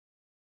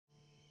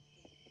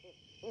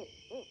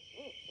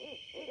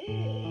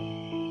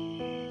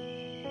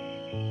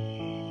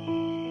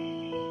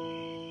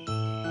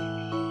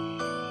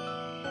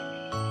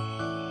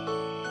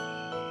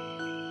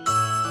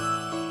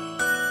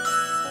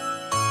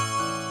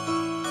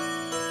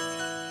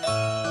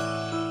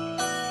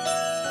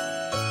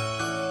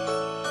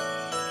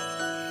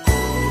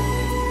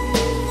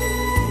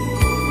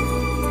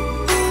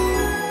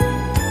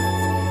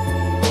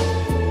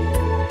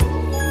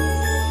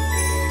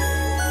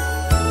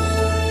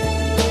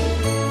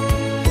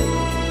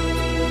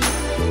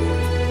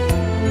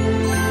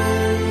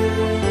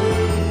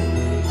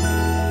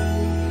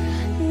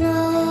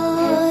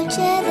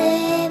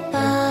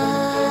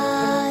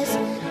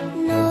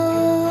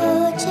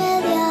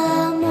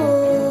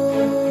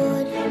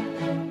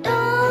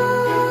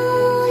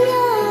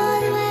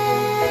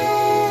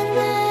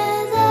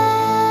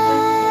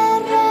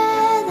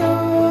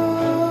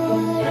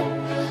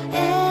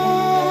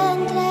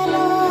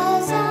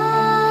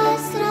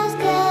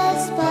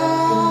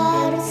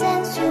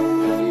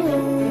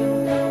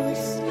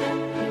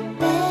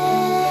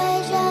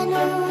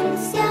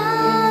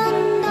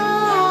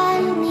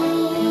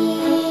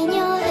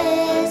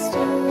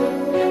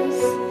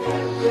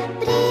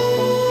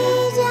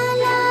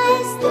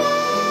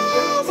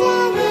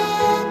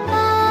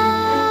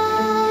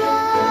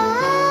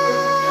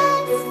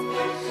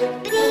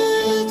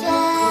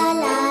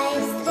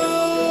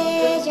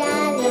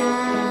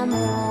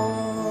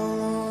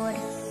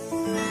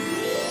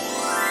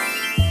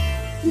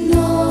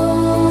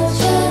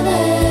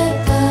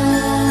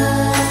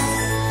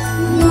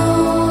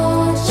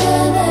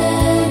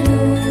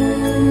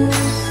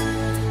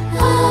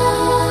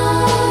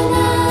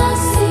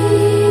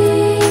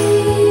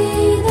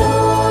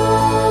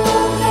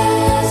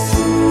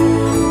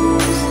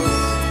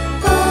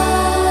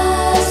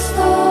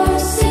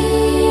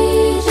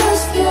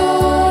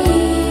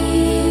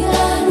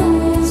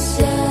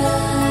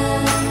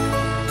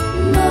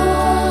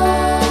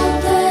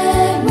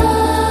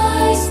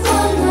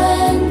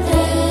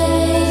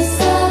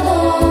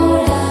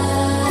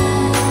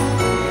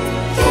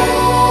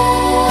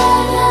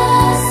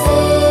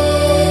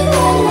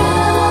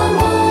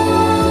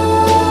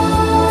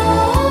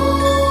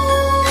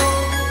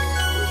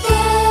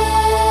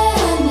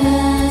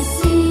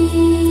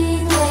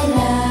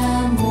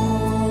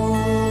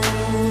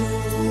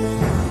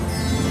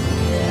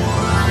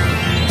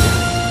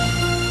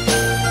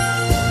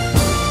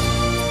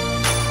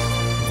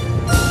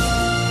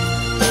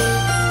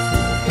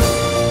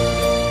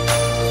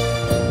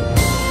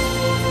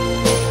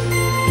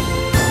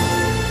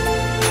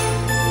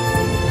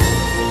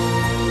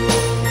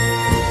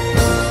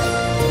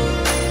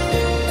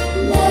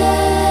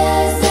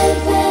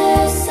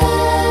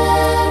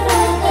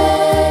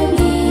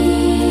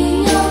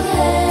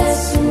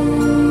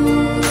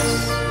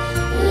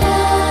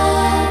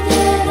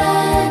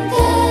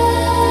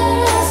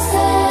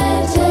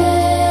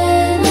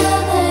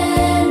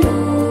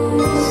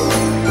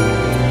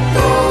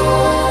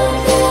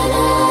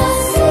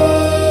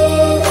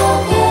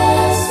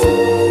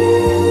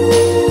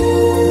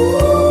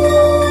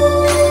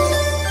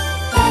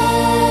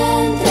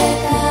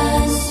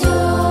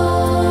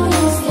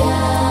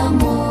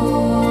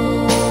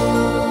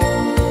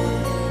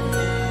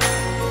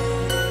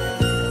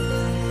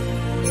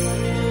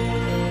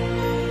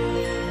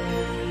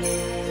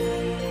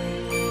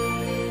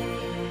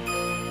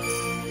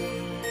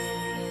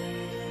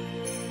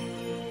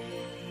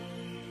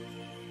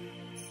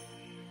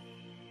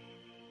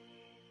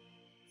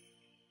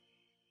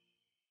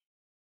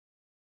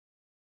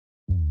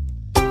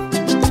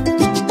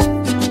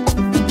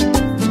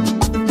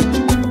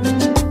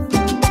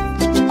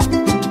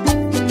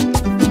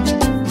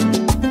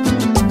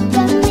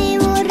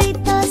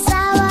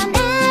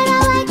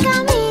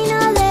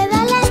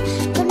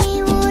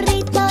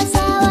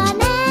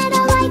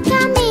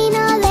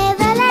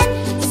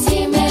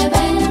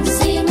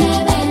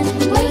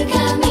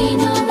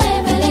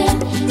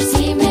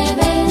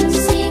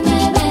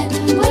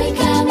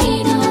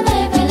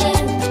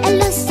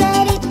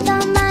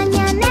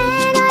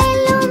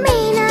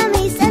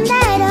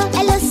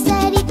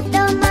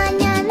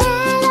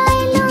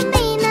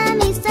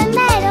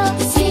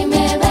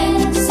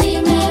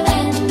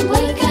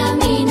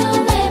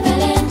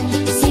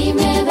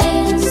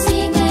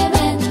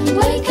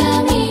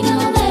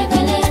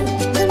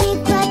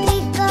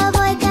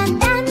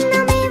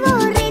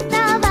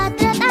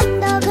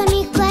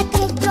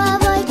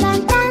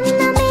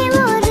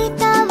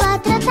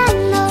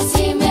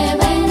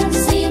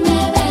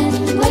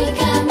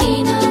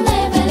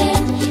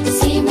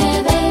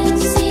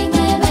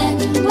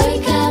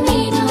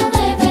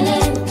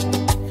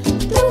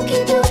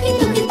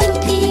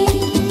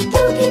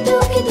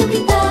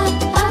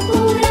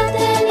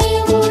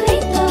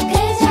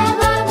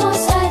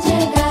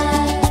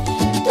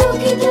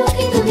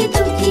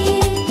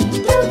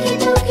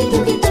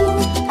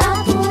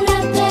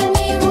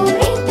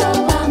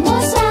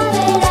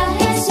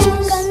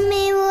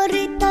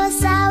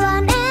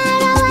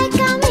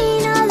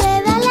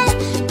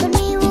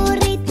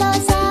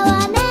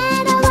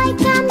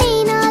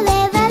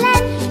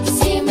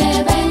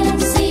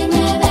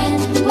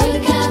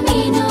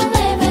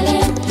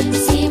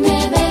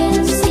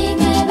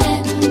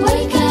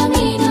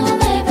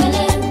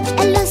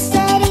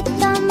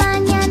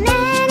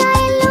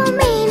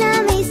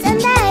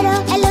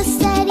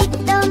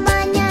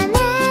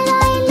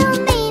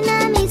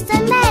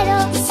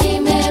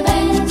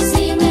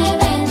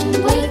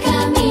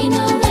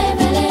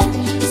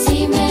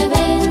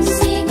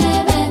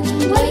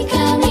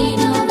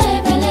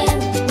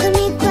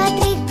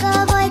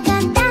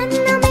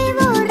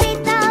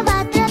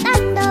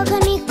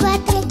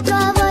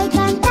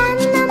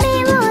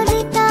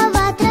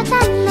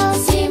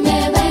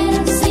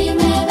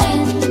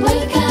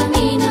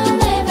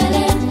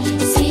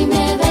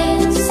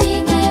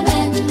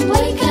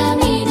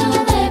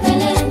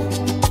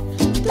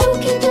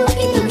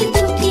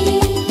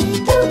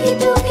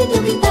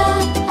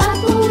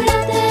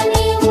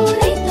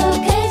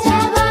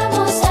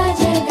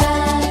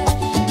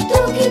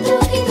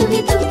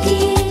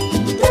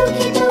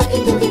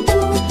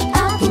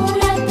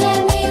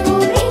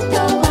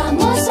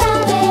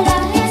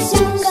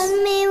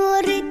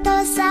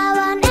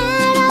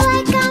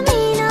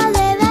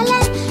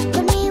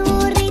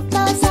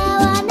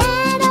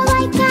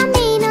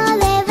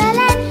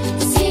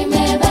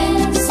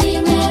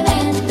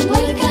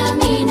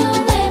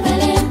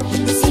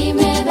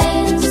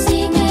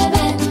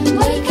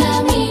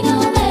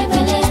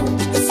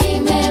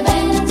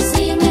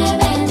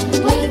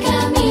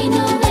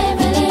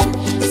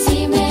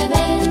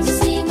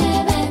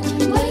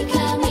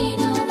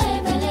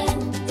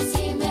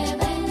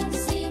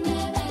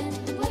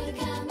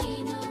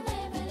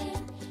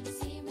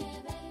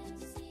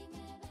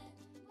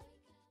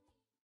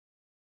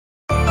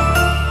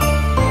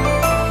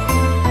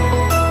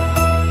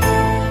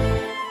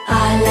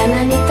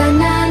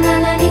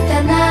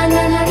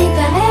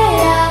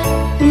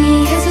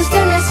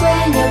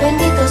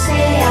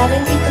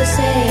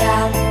sea.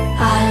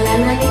 A la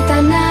nanita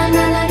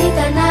nana,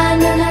 nanita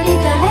nana,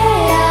 nanita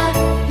lea.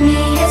 Mi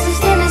Jesús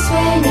tiene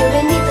sueño,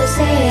 bendito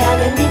sea,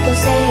 bendito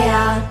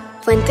sea.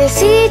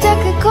 Fuentecilla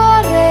que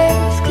corre,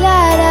 es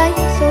clara y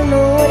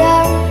sonora.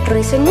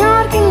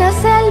 Ruiseñor que en la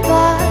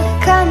selva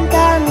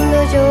cantando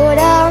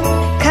llora.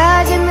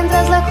 Callen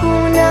mientras la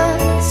cuna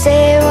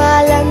se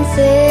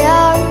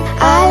balancea.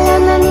 A la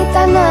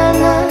nanita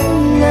nana,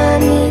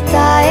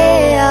 nanita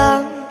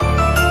ea.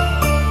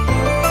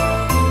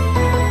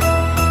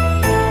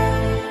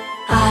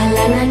 A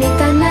la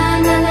nanita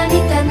nana,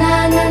 nanita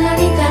nana,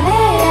 nanita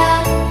lea.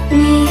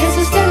 Mi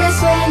Jesús tiene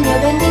sueño,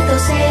 bendito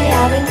sea,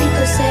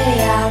 bendito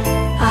sea.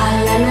 A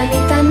la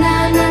nanita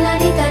nana,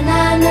 nanita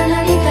nana,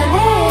 nanita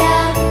lea.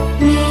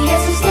 Mi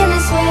Jesús tiene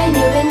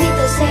sueño,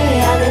 bendito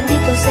sea,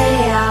 bendito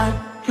sea.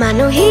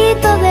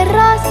 Manojito de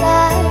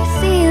rosas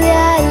y de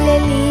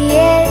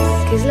alelíes,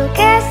 ¿qué es lo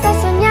que estás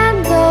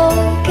soñando?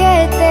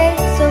 Que te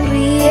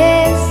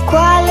sonríes.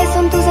 ¿Cuáles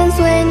son tus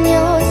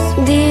ensueños?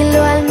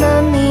 Dilo,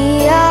 alma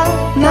mía.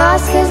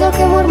 Más que es lo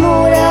que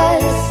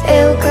murmuras,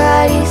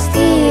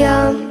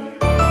 Eucaristía.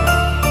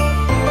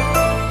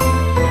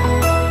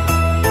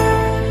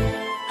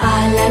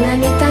 A la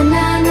nanita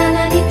nana,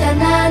 nanita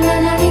nana,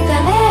 nanita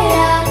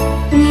lea.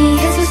 Mi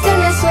Jesús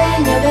tiene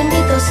sueño,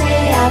 bendito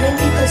sea,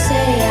 bendito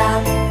sea.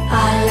 A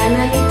la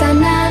nanita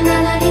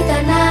nana,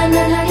 nanita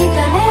nana,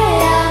 nanita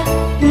lea.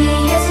 Mi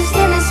Jesús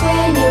tiene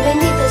sueño,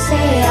 bendito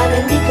sea,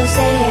 bendito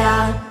sea.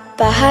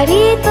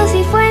 Pajaritos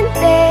y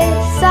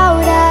fuentes,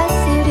 auras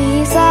y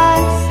brisas,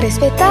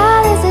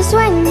 respetad ese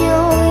sueño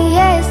y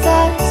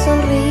esas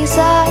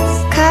sonrisas.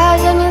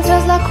 Calla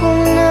mientras la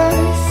cuna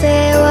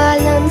se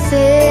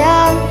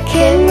balancea,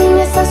 que el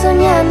niño está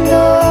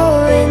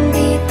soñando,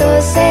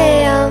 bendito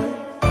sea.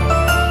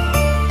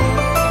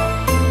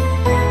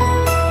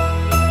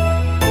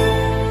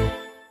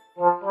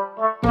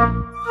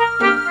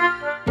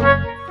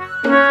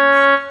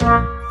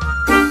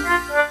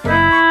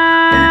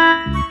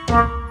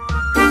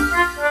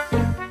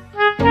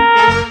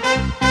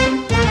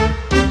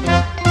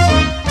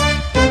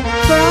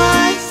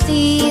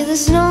 Frosty the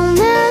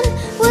Snowman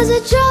was a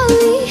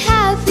jolly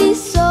happy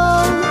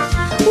soul,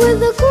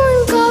 with a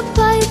corncob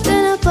pipe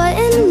and a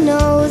button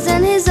nose,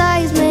 and his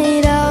eyes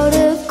made out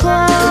of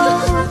coal.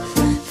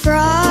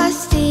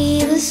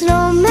 Frosty the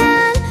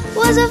Snowman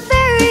was a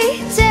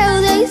fairy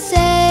tale, they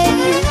say.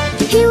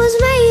 He was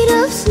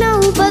made of snow,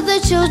 but the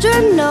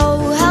children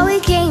know how he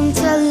came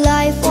to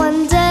life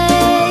one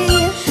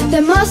day.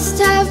 There must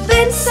have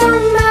been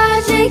some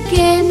magic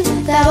in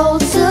that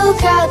old silk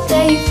hat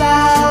they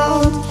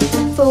found,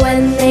 for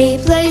when they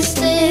placed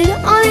it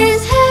on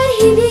his head,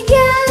 he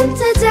began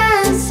to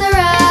dance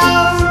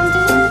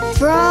around.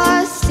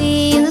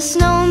 Frosty the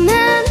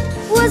Snowman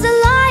was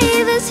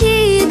alive as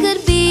he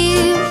could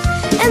be,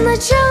 and the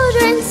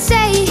children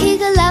say he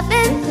could laugh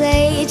and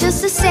play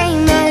just the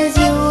same as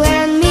you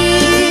and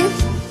me.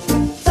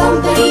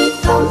 Thumpity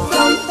thump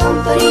thump,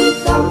 thumpity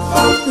thump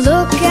thump.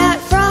 Look at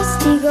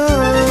Frosty go.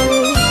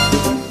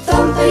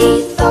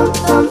 Thumpity thump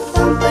thump,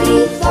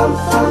 thumpity thump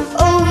thump.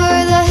 Over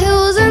the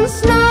hills and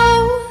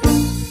snow.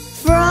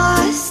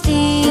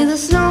 Frosty the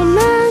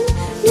Snowman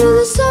knew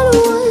the sun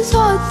was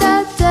hot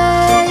that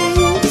day,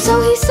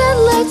 so he said,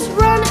 let's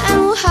run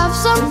and we'll have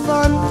some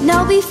fun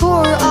now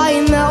before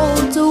I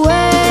melt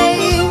away.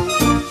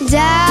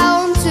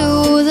 Down to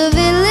the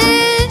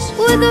village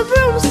with a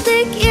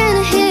broomstick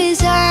in his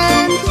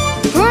hand,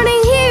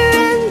 running here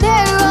and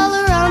there all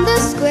around the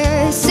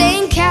square,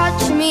 saying,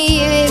 catch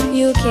me if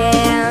you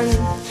can.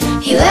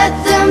 He led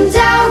them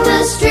down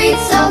the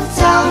streets of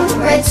town,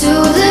 right to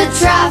the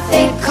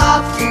traffic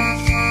cop.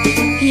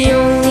 He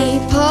only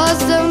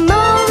paused a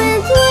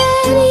moment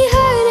when he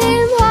heard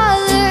him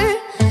holler,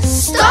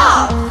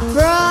 stop!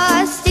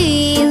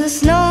 Frosty the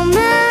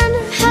Snowman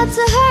had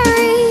to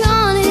hurry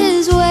on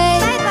his way.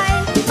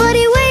 Bye-bye. But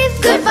he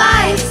waved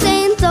goodbye,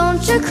 saying,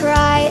 don't you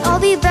cry, I'll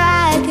be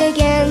back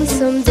again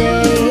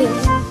someday.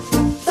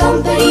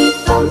 Thumpity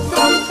thump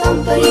thump,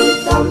 thumpity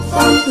thump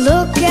thump.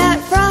 Look at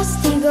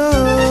Frosty go.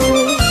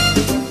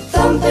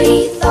 Thumpity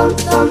thump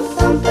thump,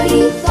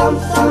 thumpity thump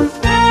thump.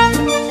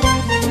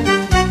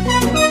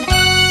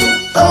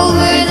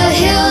 Over the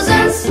hills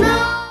and snow.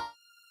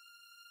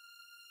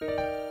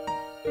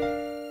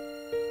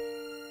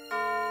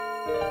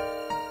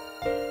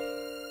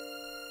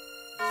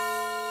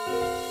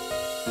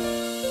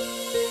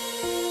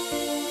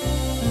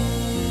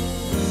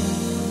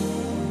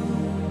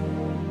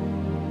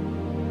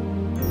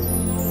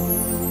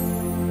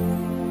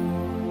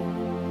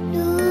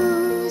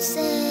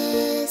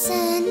 Luces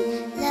en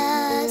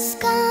las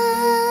calles,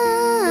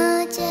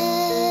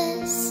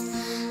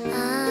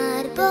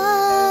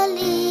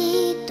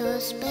 arbolito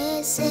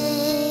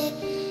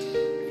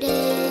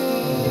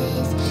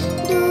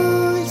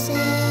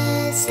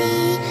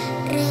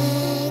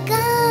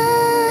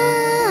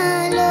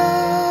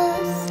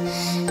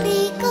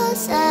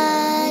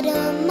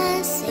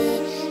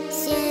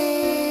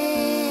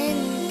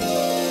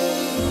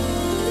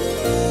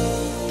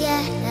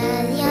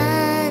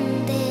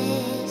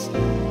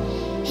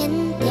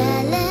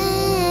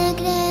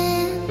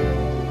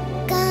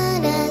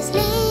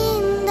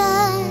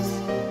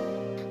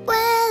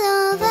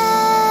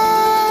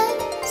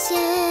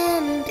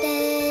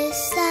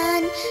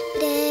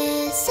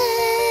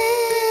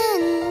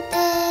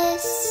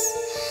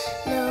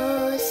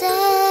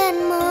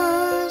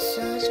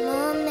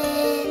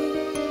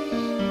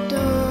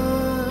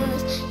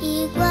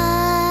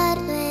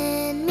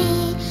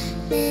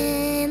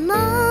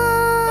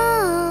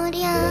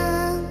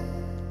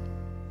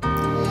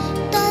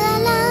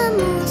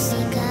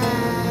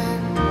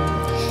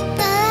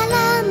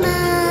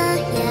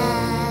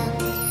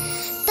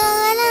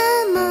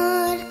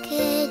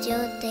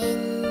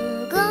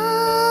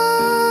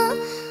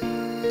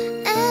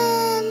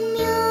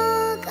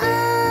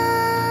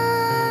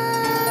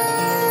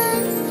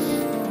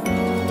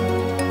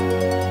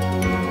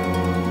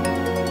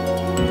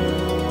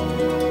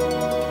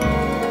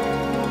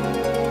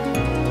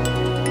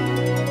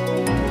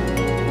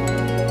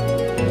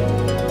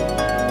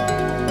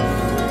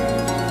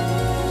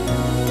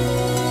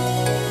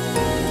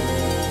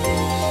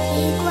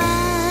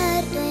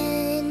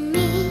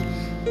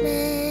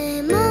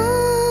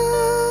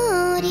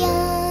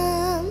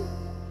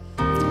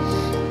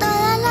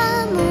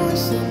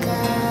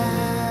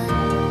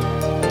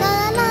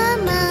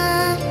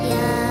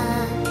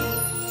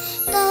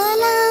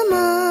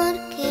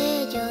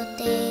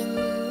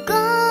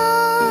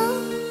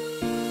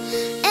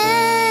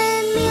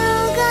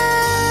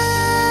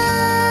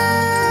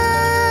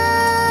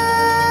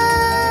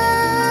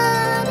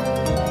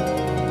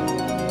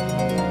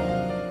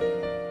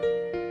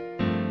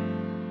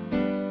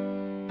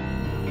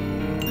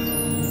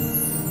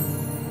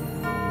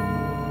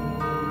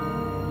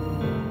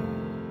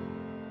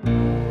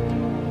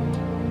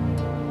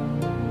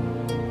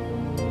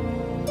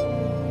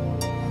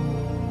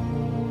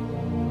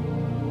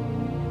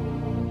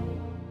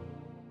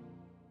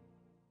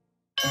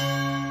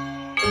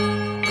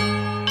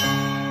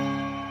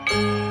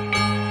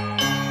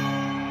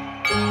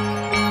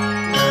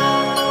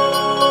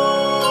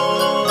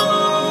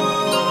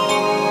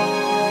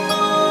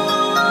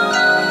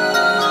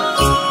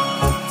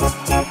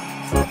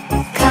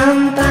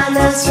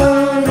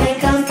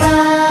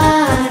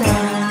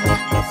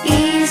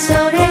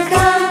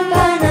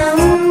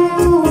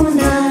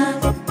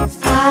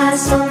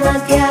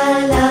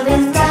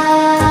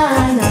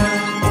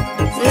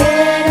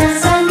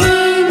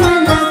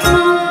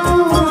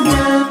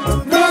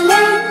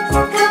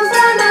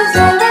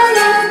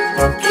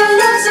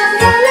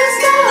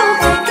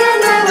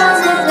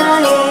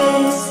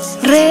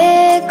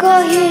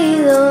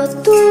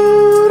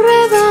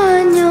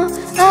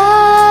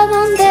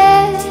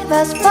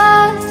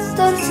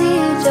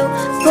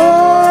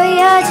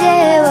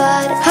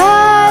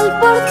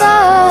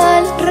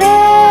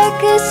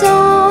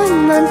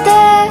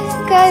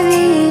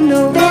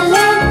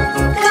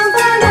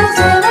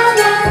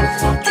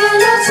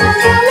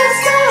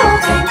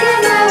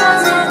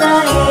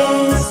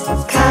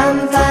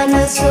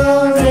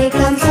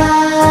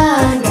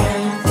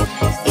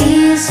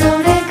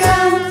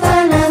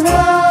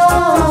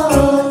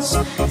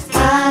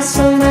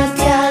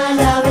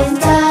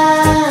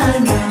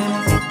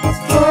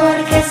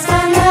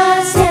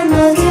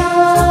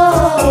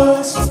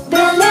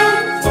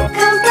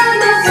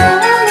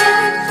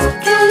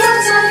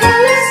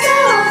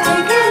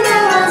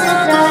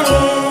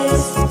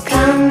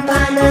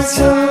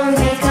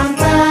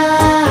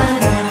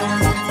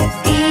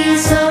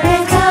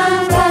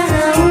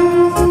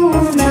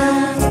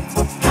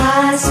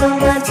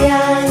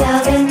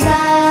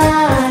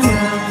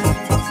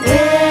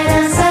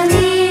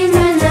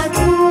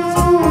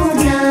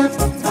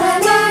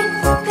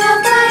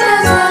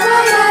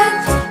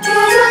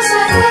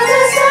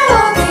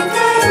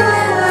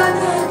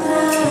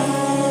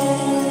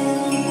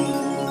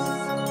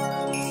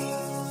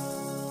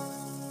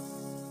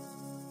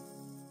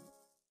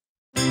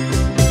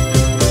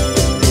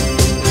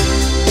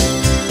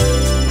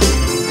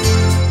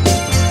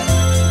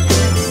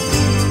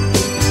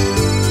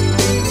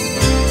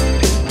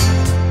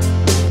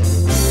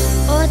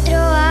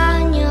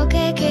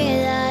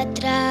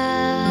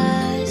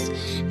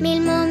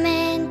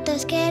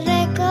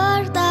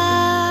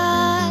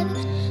recordar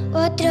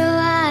otro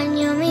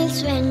año, mil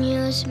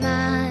sueños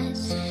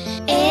más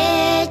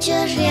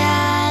hechos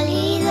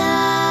realidad.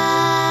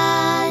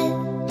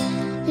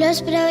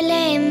 Los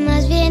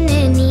problemas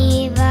vienen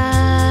y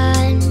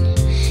van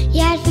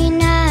y al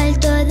final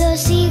todo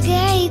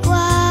sigue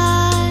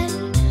igual.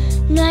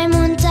 No hay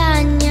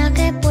montaña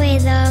que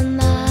pueda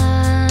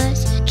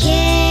más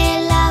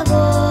que la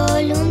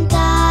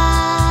voluntad.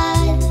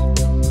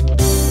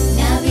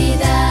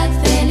 Navidad,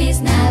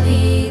 feliz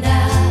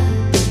Navidad.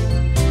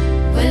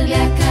 Vuelve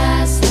a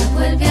casa,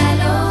 vuelve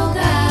al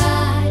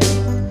hogar.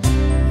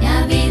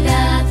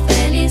 Navidad,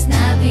 feliz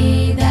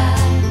Navidad.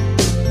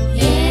 Y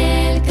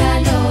el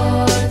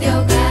calor de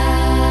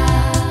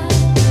hogar.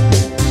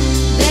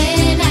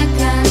 Ven a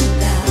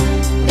cantar,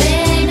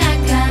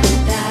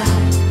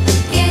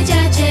 que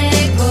ya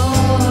llegó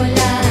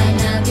la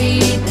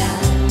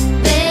Navidad.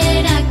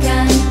 Ven a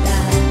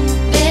cantar,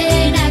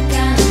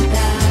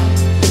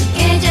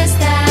 que ya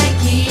está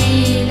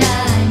aquí la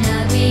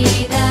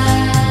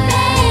Navidad.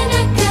 Ven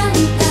a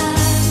cantar,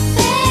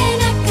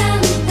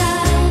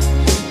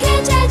 que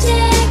ya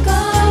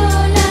llegó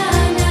la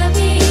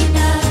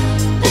Navidad.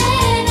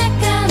 Ven a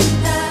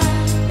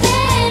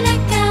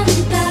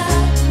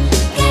cantar,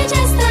 que ya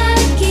está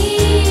aquí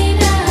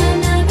la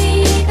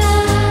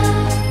Navidad.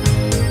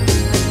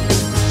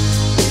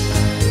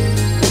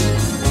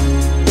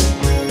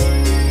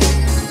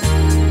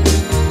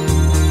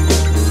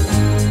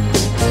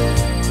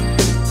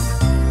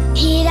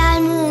 Gira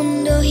el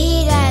mundo,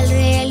 gira el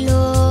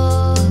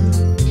reloj,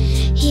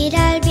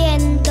 gira el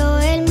viento,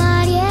 el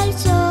mar y el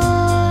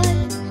sol.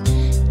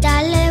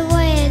 Dale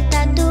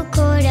vuelta a tu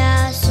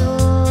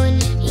corazón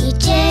y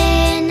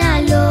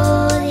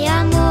llénalo de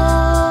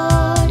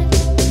amor.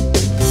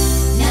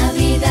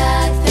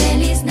 Navidad,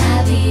 feliz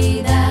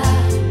Navidad.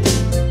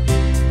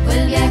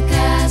 Vuelve a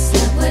casa,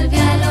 vuelve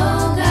al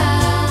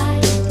hogar.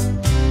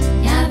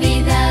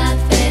 Navidad,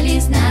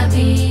 feliz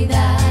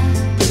Navidad.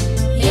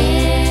 Y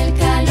el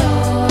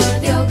calor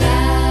de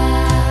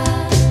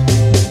hogar.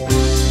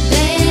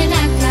 Ven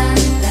a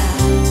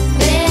cantar,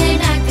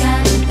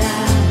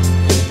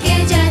 que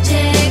ya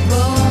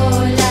llegó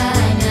la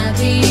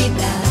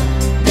Navidad.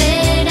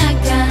 Ven a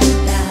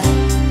cantar,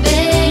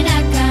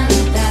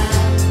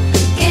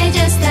 que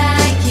ya está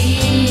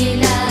aquí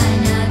la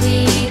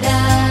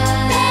Navidad.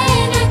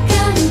 Ven a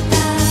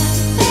cantar,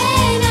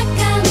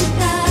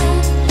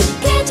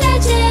 que ya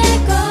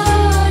llegó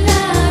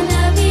la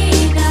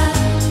Navidad.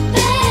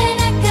 Ven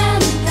a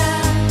cantar,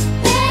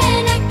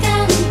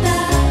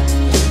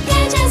 que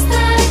ya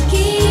está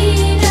aquí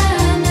la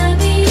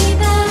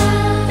Navidad.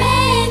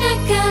 Ven a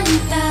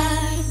cantar,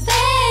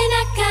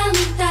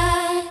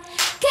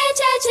 que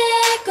ya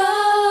llegó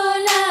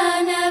la Navidad.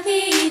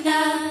 Ven a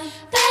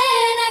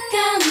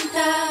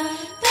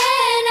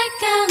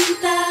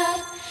cantar,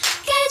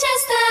 que ya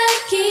está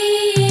aquí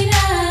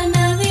la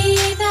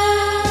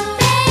Navidad.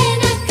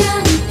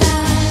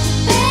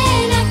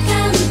 Ven a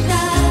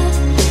cantar,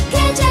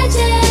 que ya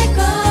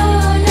llegó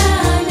la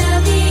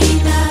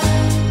Navidad.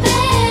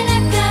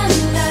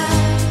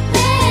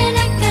 Ven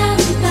a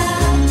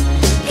cantar,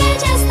 que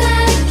ya está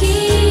aquí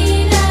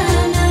la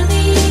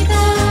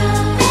Navidad.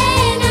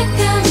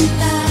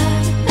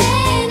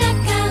 Ven a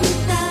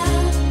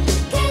cantar,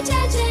 que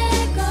ya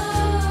llegó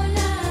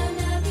la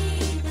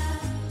Navidad.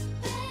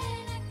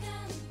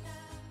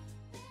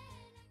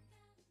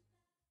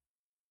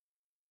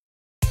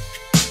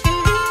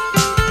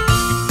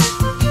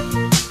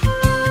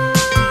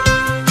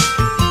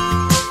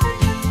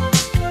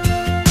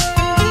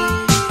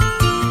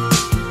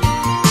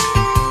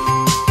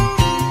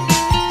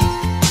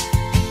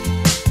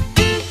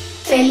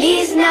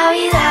 Feliz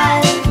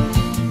Navidad,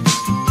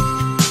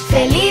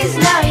 feliz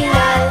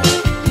Navidad,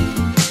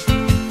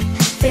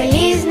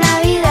 feliz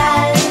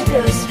Navidad,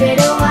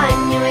 próspero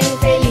año y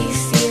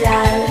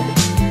felicidad.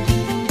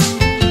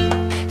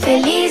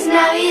 Feliz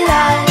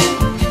Navidad,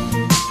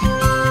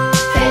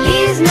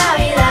 feliz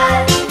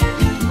Navidad,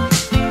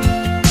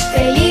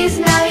 feliz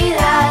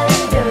Navidad,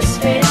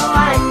 próspero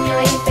año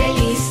y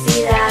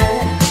felicidad.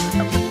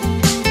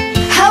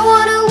 I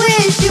wanna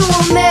wish you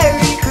a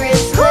Merry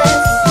Christmas.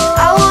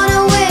 I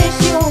wanna wish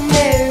you a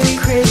Merry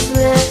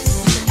Christmas.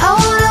 I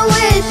wanna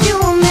wish you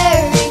a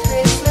Merry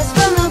Christmas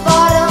from the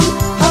bottom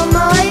of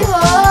my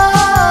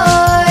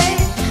heart.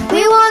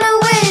 We wanna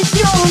wish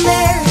you a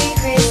Merry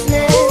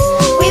Christmas.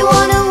 We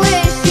wanna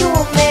wish you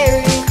a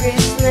Merry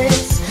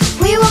Christmas.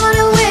 We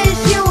wanna wish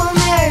you a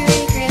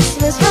Merry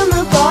Christmas from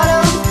the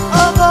bottom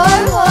of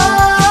our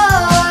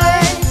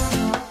hearts.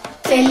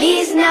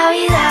 Feliz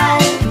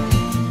Navidad.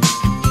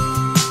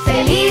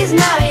 Feliz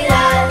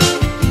Navidad.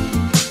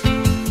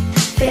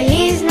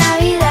 Feliz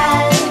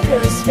Navidad,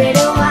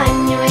 próspero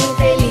año y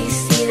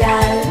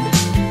felicidad.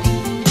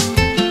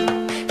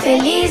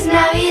 Feliz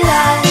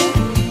Navidad.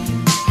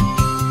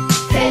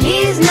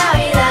 Feliz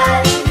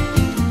Navidad.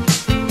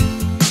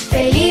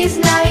 Feliz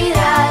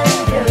Navidad,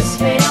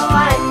 próspero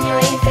año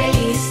y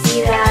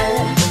felicidad.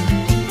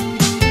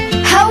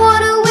 I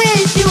wanna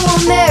wish you a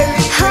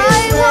Merry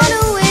Christmas.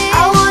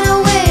 I wanna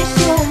wish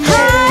you a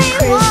Merry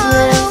Christmas.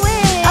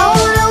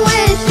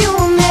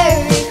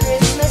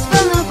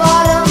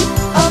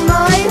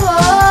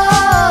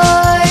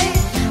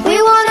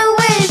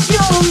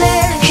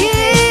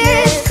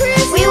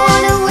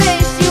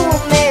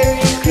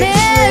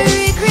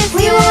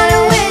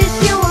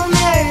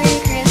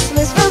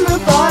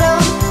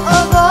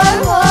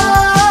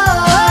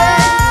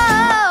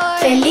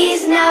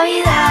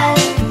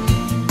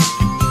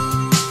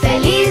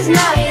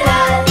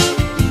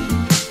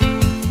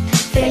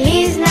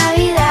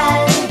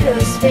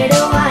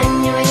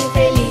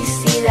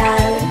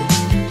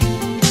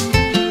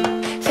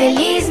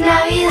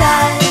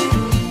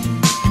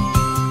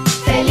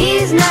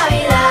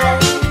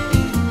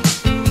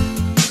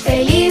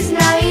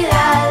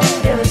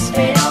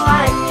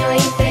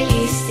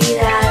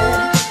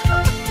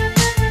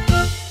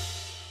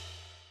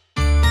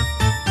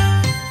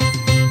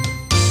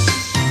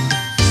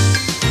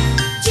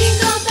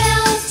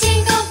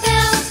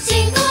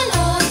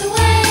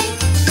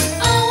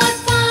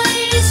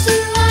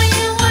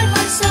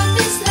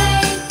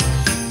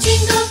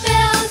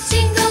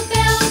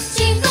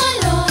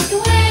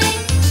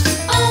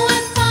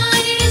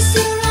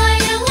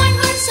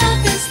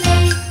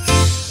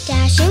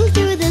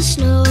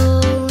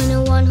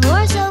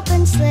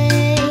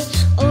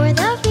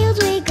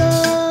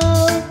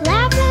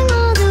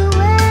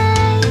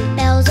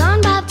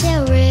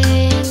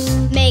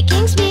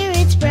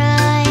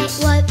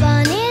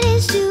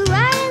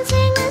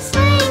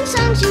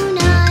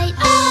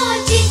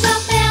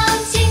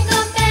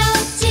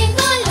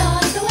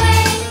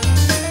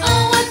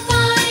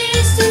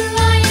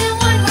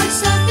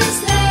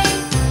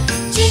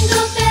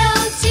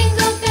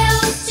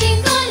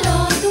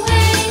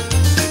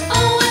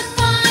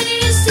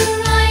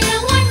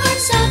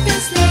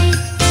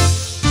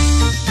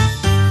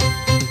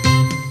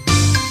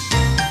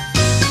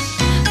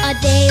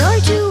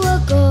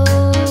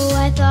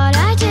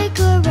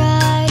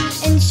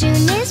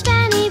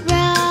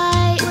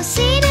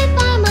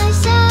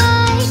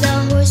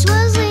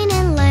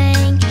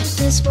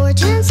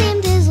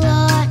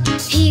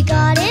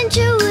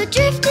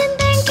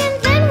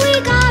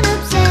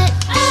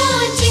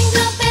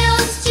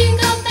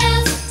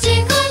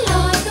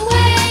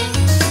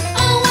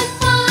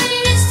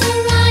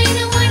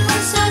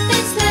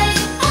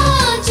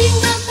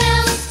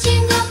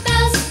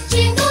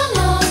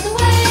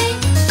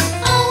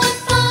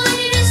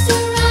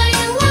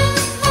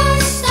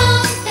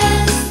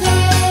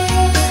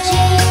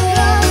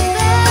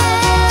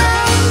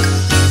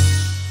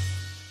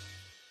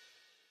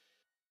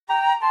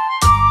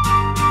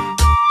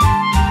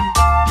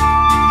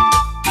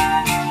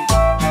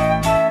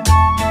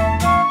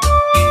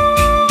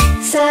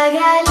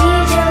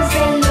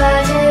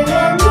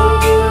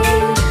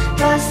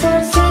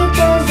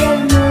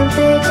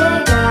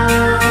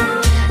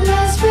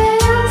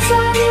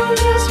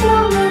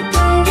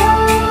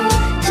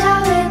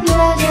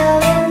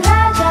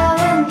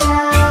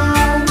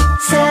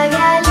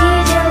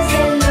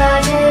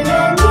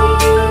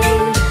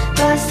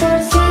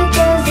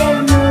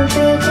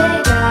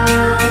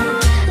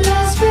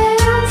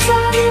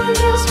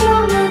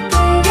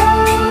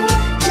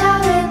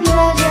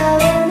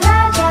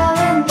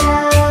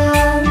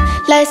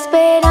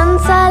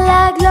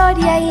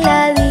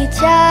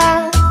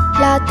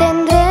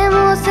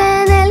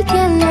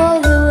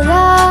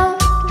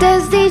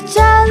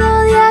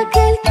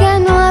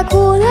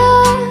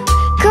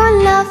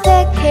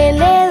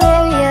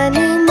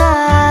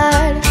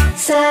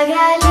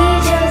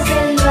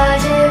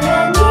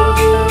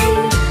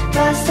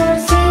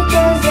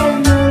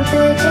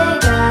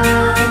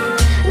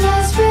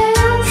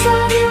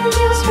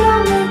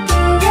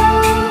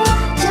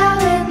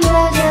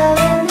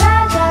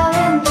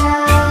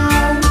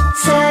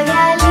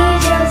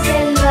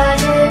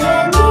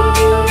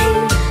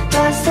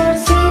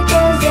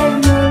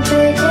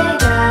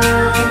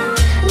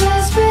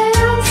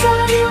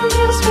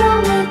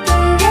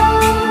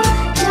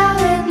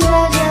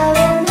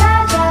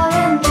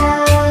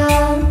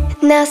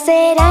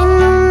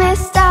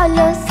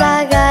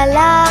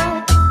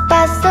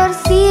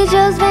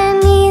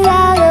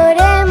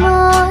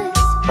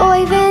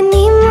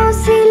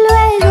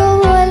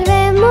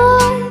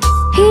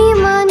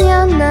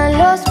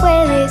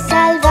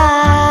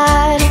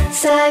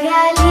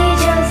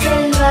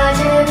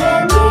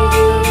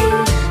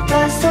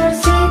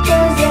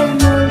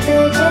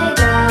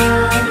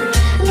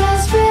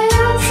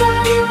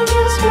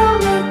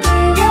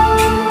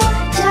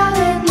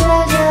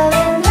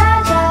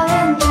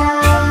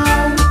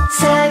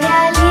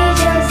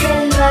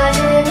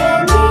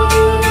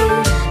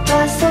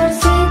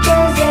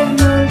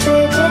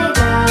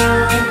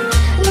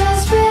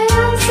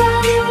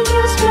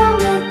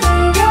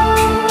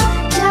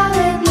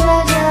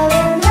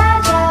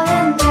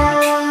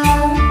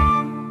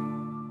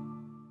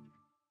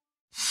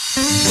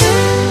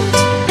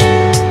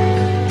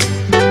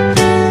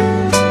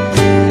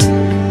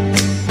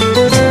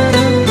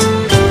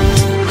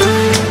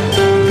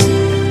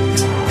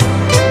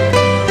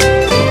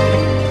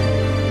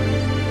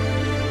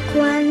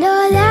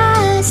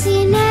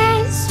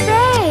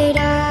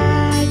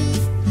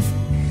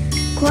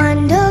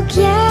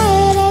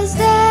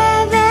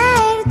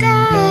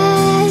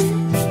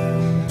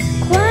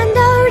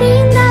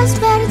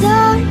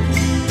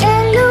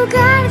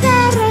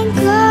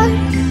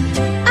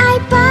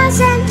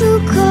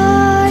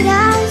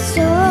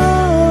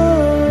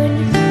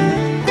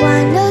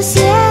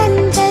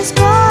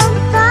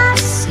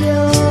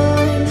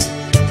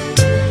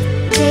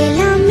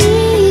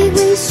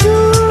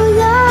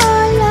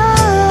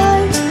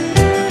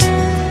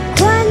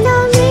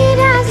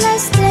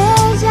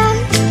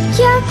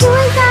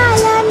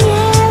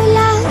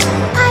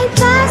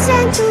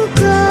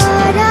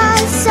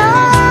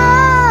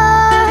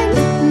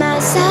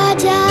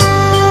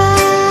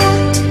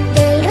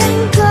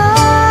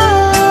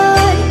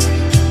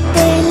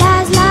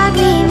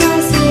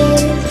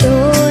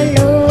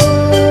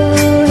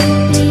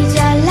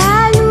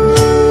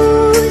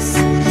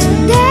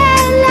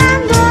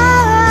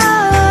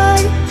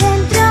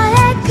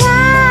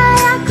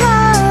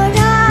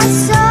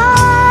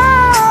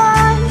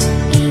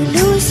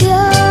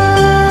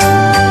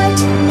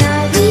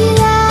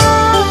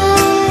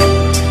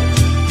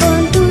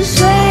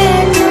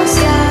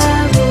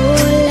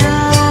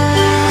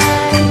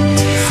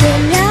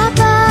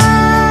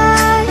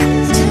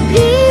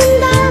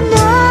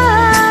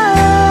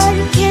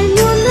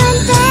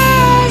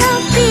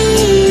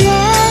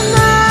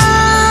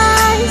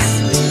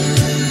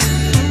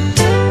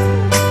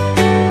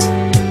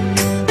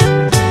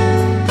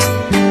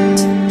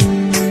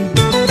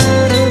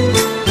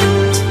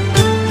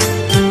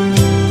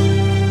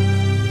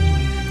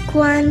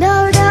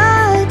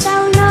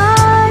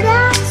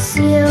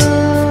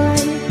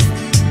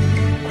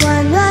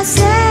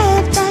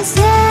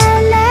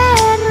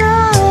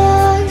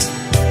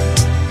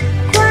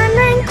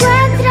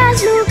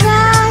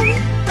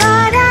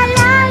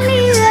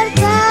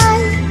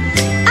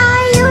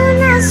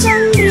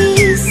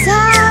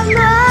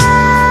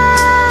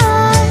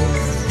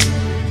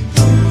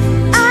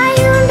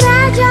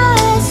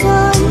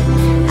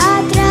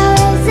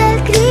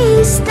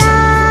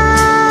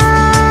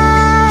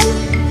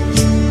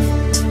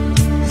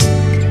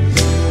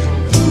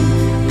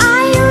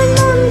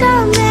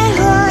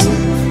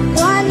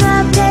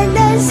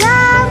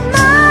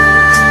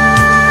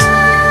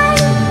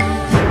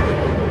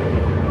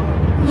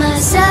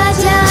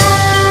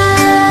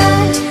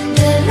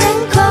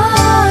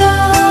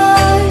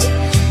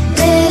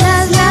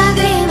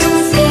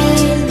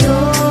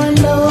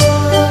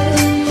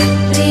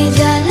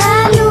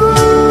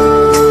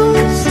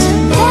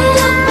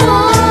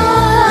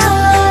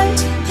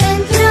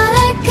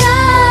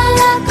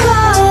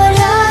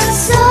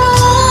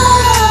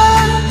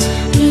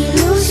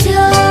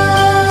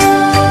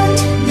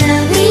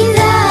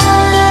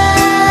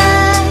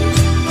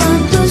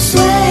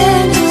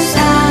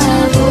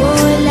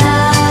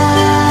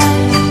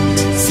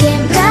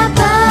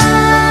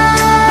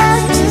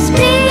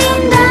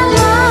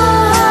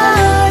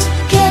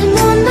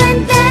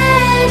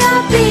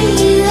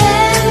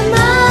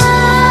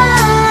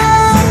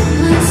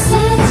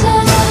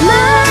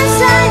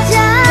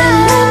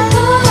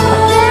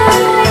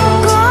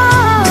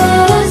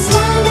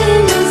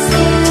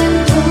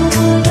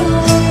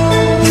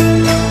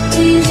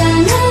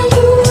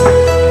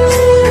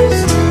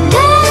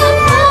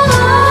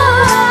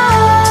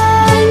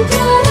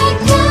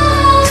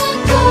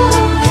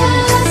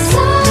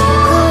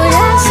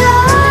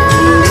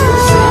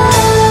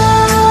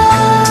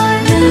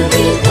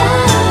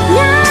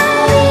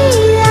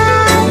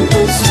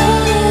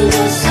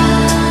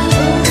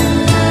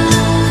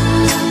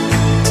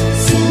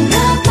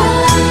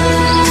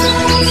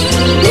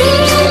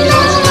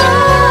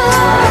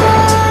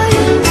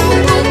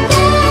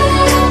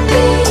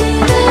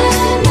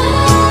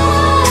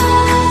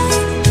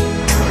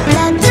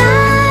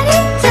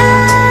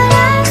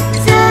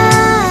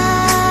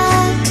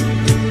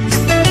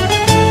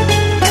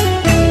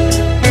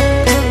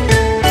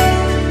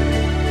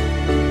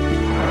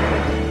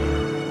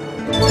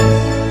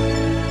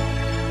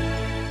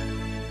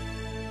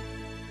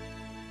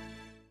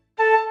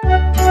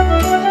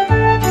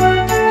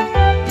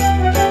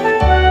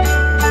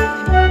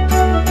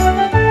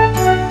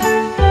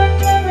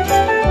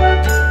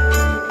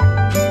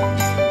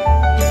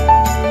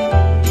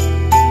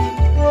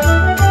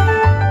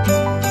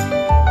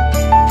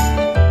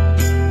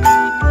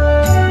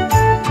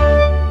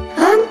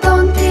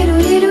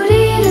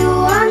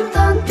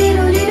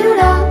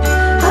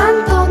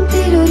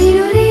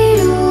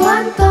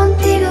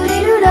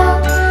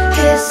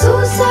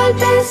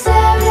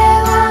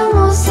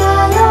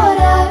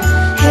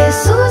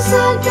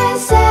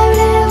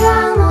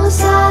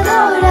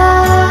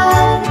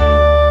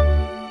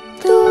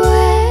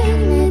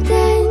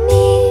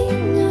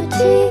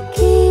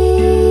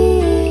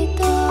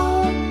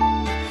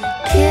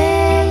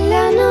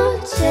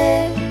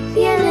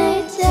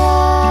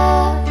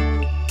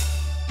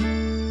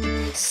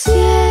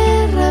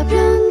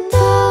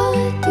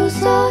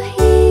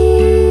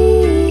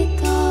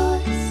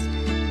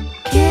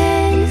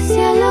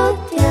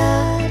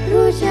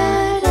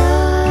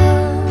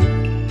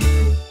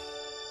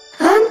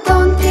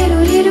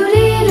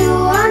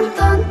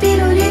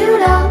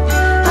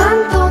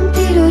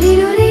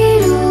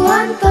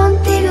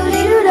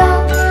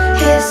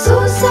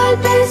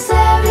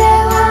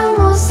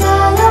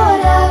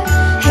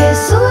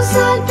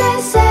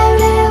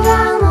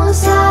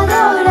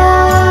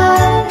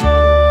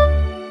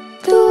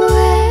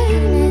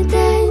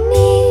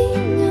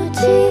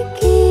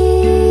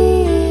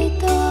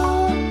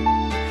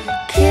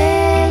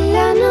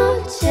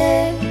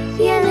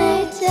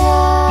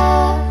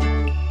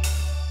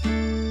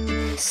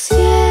 see